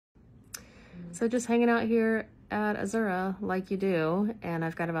So just hanging out here at Azura like you do, and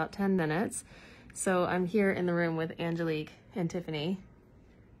I've got about 10 minutes. So I'm here in the room with Angelique and Tiffany.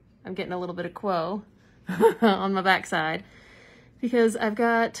 I'm getting a little bit of QWO on my backside because I've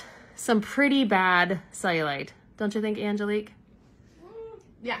got some pretty bad cellulite. Don't you think, Angelique?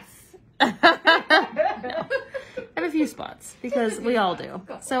 Yes. I have a few spots because we all do.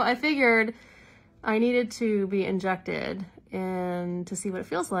 So I figured I needed to be injected and to see what it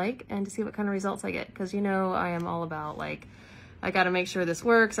feels like and to see what kind of results I get. Because you know I am all about like, I got to make sure this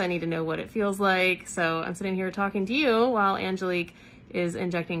works. I need to know what it feels like. So I'm sitting here talking to you while Angelique is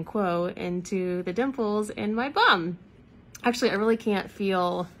injecting QWO into the dimples in my bum. Actually, I really can't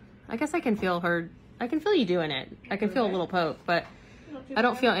feel, I guess I can feel her, I can feel you doing it. I can feel a little poke, but I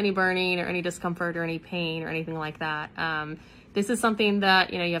don't feel any burning or any discomfort or any pain or anything like that. This is something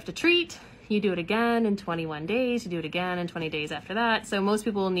that, you know, you have to treat. You do it again in 21 days. You do it again in 20 days after that. So most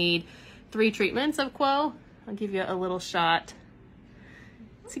people need 3 treatments of QWO. I'll give you a little shot.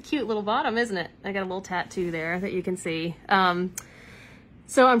 It's a cute little bottom, isn't it? I got a little tattoo there that you can see.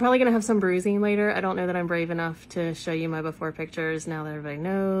 So I'm probably gonna have some bruising later. I don't know that I'm brave enough to show you my before pictures now that everybody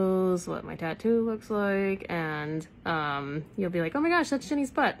knows what my tattoo looks like. And you'll be like, oh my gosh, that's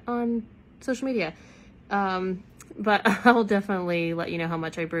Jenny's butt on social media. But I'll definitely let you know how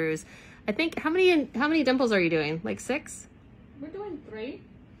much I bruise. I think, how many dimples are you doing? Like 6? We're doing 3.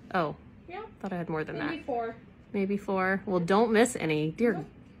 Oh, yeah. Thought I had more than that. Maybe 4. Maybe 4. Well, don't miss any. Dear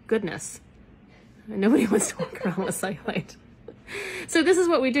goodness. Nobody wants to walk around with cellulite. So this is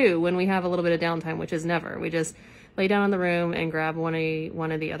what we do when we have a little bit of downtime, which is never. We just lay down in the room and grab one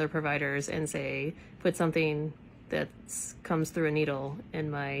of the other providers and say, put something that comes through a needle in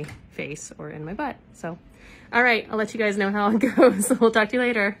my face or in my butt. So, all right, I'll let you guys know how it goes. We'll talk to you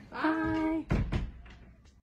later. Bye.